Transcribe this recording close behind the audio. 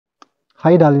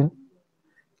Hi, darling.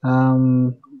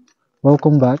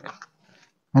 Welcome back.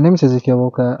 My name is Ezekiel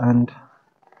Walker, and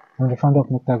I'm the founder of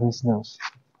NGsnails.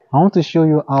 I want to show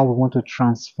you how we want to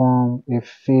transform a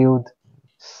failed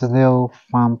snail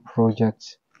farm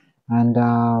project.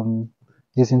 And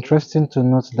it's interesting to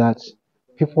note that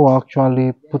people are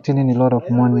actually putting in a lot of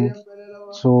money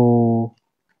to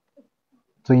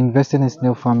invest in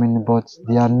snail farming, but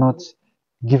they are not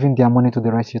giving their money to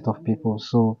the right set of people.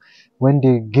 So when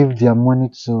they give their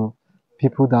money to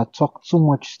people that talk too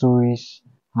much stories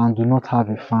and do not have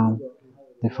a farm,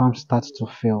 the farm starts to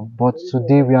fail. But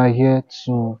today we are here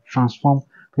to transform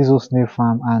this whole snail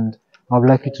farm, and I would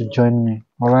like you to join me.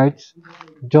 All right,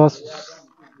 just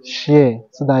share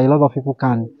so that a lot of people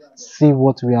can see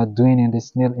what we are doing in the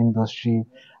snail industry,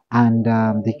 and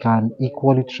they can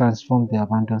equally transform the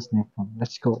abandoned snail farm.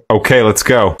 Let's go. Okay, let's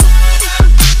go.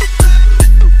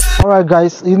 Alright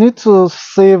guys, you need to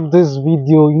save this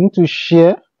video, you need to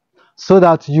share so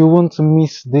that you won't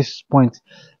miss this point.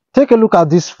 Take a look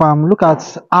at this farm, look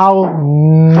at how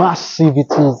massive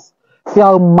it is. See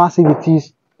how massive it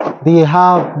is. They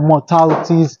have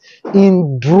mortalities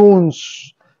in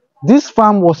drones. This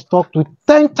farm was stocked with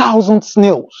 10,000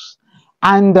 snails,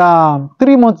 and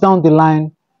 3 months down the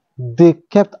line they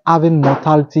kept having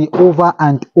mortality over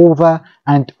and over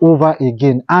and over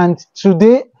again. And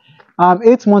today,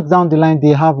 8 months down the line, they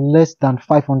have less than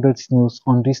 500 snails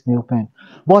on this snail pen.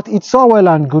 But it's all well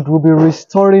and good. We'll be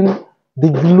restoring the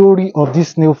glory of this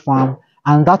snail farm,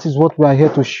 and that is what we are here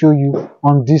to show you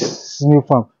on this snail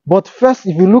farm. But first,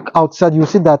 if you look outside, you'll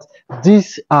see that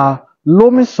these are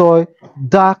loamy soil,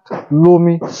 dark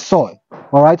loamy soil.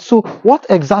 All right, so what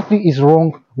exactly is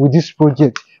wrong with this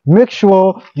project? Make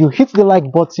sure you hit the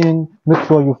like button, make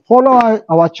sure you follow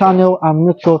our channel, and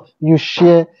make sure you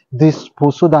share this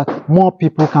post so that more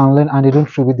people can learn and they don't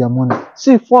throw away their money.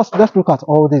 See, first, let's look at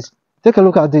all this. Take a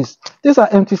look at this. These are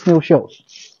empty snail shells.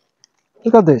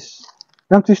 Look at this.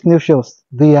 Empty snail shells.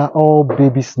 They are all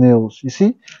baby snails. You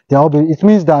see? They are all baby. It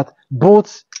means that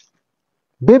both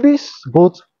babies,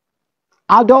 both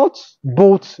adults,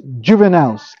 both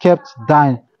juveniles kept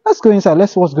dying. Let's go inside.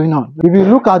 Let's see what's going on. If you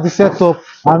look at the setup,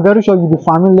 I'm very sure you'll be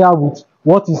familiar with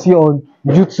what you see on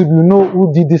YouTube. You know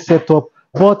who did this setup.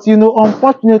 But you know,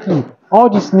 unfortunately, all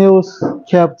the snails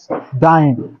kept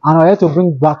dying, and I had to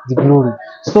bring back the glory.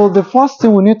 So the first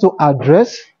thing we need to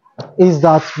address is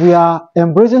that we are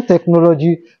embracing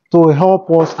technology to help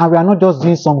us, and we are not just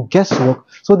doing some guesswork.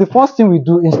 So the first thing we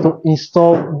do is to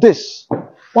install this.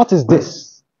 What is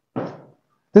this?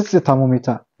 This is a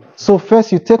thermometer. So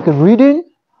first you take a reading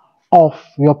of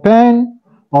your pen.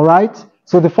 All right,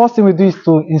 so the first thing we do is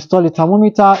to install a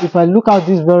thermometer. If I look at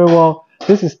this very well,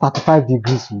 this is 35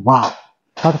 degrees. Wow,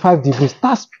 35 degrees.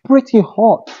 That's pretty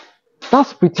hot.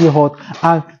 That's pretty hot,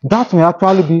 and that may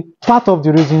actually be part of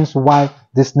the reasons why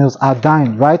the snails are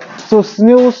dying, right? So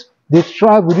snails, they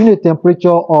thrive within a temperature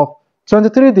of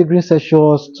 23 degrees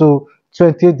Celsius to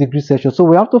 28 degrees Celsius. So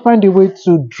we have to find a way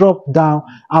to drop down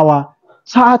our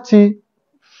 35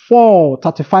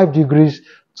 degrees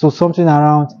to something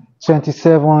around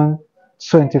 27,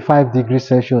 25 degrees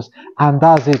Celsius, and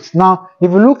that's it. Now, if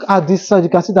you look at this side, you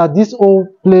can see that this whole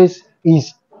place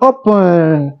is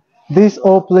open. This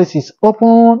whole place is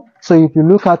open. So if you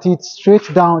look at it straight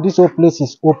down, this whole place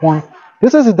is open.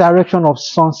 This is the direction of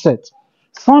sunset.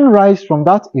 Sunrise from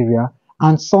that area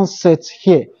and sunset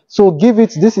here. So give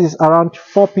it, this is around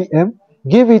 4 p.m.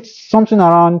 Give it something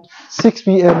around 6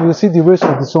 p.m. You'll see the rays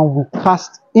of the sun will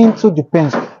cast into the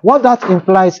pens. What that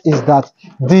implies is that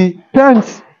the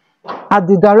pens at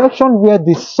the direction where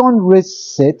the sun rays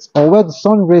set, or where the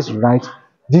sun rays rise,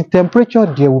 the temperature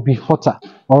there will be hotter.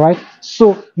 All right,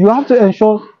 so you have to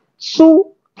ensure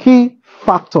two key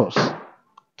factors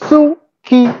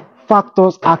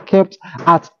are kept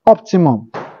at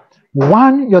optimum.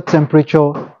 One, your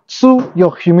temperature. Two,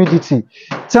 your humidity.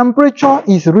 Temperature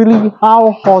is really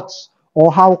how hot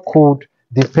or how cold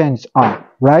the pens are,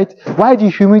 right? While the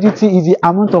humidity is the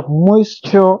amount of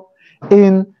moisture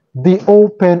in the whole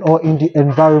pen or in the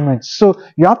environment. So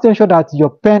you have to ensure that your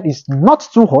pen is not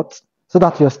too hot so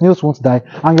that your snails won't die,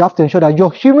 and you have to ensure that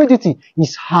your humidity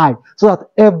is high so that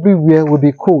everywhere will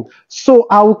be cold. So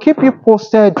I will keep you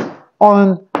posted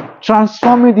on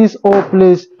transforming this whole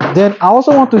place. Then I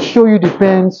also want to show you the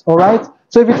pens. All right,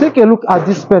 so if you take a look at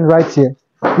this pen right here,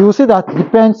 you will see that the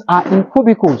pens are in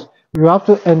cubicles. You have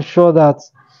to ensure that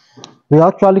we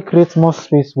actually create more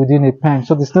space within a pen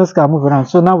so the snails can move around.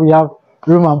 So now we have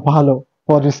room and parlor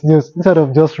for the snails instead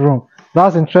of just room.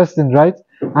 That's interesting, right?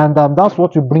 And that's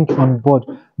what we bring on board.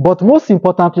 But most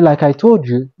importantly, like I told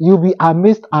you, you'll be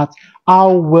amazed at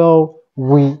how well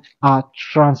we are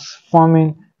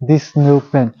transforming this snail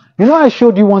pen. You know, I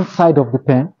showed you one side of the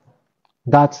pen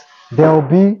that there will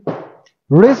be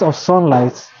rays of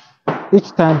sunlight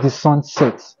each time the sun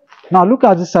sets. Now look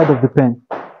at this side of the pen.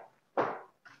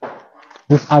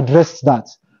 We've addressed that.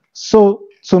 So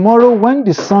tomorrow when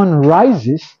the sun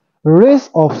rises, rays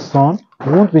of sun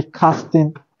won't be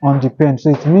casting on the pen.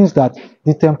 So it means that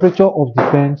the temperature of the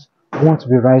pens won't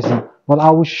be rising. But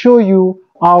I will show you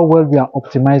how well we are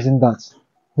optimizing that.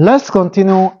 Let's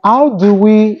continue. How do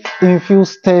we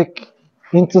infuse tech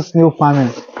into snail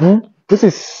farming? This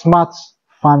is smart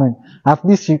farming. At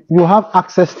least you have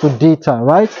access to data,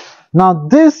 right? Now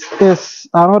this is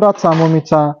another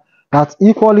thermometer that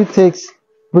equally takes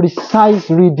precise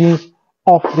readings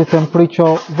of the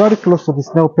temperature very close to the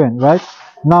snail pen, right?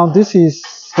 Now this is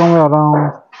somewhere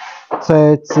around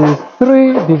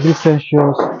 33 degrees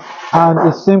Celsius, and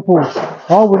it's simple.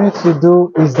 All we need to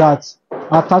do is that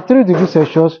at 33 degrees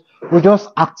Celsius, we just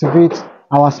activate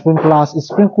our sprinklers. It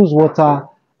sprinkles water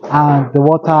and the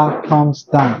water comes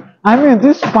down. I mean,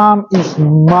 this farm is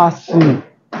massive.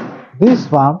 This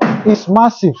farm is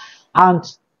massive, and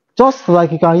just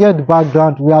like you can hear in the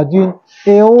background, we are doing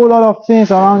a whole lot of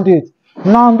things around it.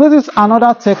 Now, this is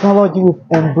another technology we've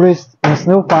embraced in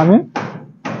snail farming.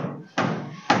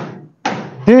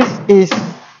 This is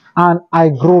an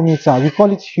hygrometer. We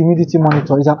call it humidity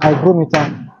monitor. It's an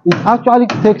hygrometer. It actually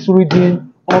takes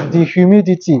reading of the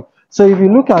humidity. So if you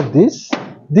look at this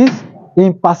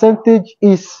in percentage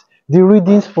is the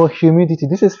readings for humidity.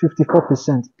 This is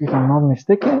 54%, if I'm not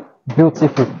mistaken.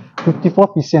 Beautiful.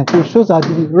 54%. So it shows that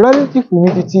the relative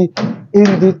humidity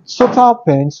in the total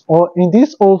pens or in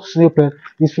this old snail pen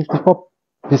is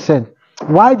 54%.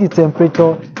 While the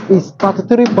temperature is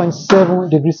 33.7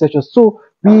 degrees Celsius. So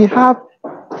we have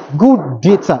good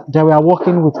data that we are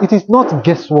working with. It is not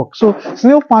guesswork. So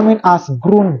snail farming has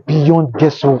grown beyond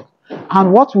guesswork.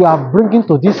 And what we are bringing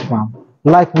to this farm,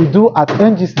 like we do at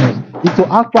NGsnails, is to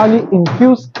actually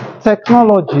infuse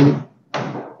technology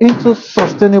into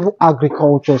sustainable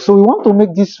agriculture. So we want to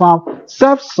make this farm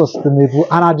self-sustainable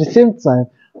and at the same time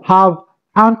have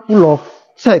handful of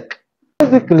tech.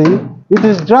 Basically, it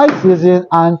is dry season,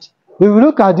 and if you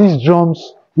look at these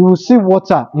drums, you will see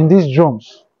water in these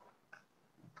drums.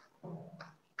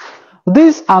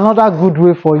 This is another good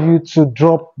way for you to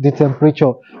drop the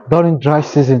temperature during dry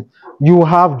season. You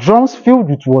have drums filled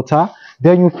with water,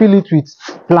 then you fill it with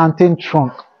plantain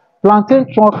trunk. Plantain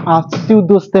trunk are still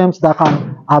those stems that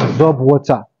can absorb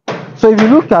water. So if you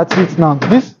look at it now,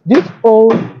 this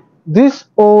old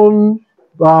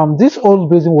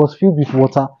basin was filled with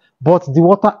water, but the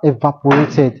water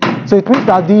evaporated. So it means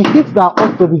that the heat that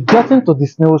ought to be getting to the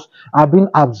snails are being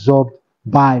absorbed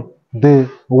by the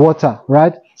water,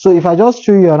 right? So if I just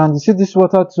show you around, you see this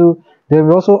water too. Then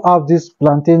we also have this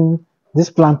plantain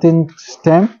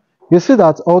stem. You see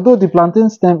that although the plantain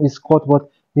stem is cut, but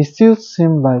it still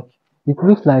seems like it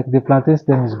looks like the plantain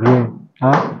stem is growing,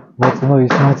 but no,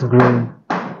 it's not growing.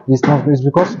 It's not. It's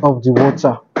because of the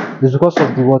water. It's because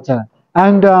of the water.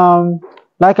 And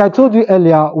like I told you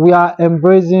earlier, we are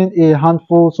embracing a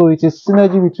handful. So it is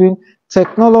synergy between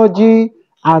technology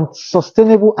and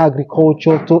sustainable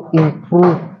agriculture to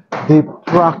improve the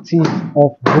practice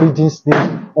of breeding snails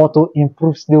or to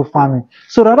improve snail farming.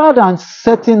 So rather than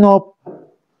setting up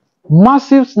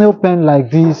massive snail pen like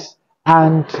this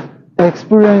and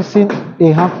experiencing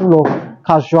a handful of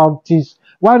casualties,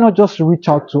 why not just reach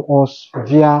out to us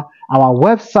via our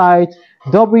website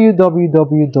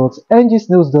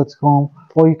www.NGsnails.com,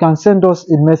 or you can send us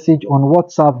a message on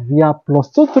WhatsApp via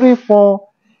 +234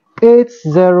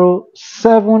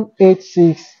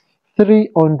 80786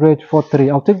 30043.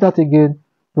 I'll take that again,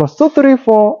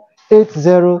 +234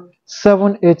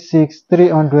 80786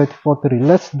 30043.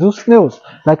 Let's do snails.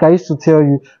 Like I used to tell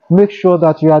you, make sure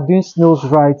that you are doing snails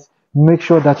right. Make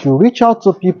sure that you reach out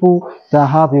to people that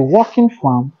have a working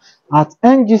farm. At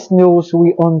NGsnails,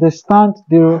 we understand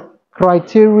the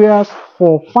criteria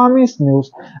for farming snails,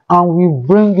 and we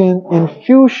bring in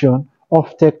infusion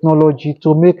of technology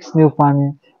to make snail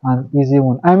farming an easy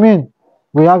one. I mean,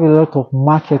 we have a lot of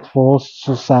market for us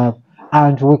to serve,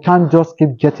 and we can't just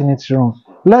keep getting it wrong.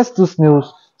 Let's do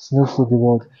snails to the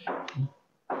world.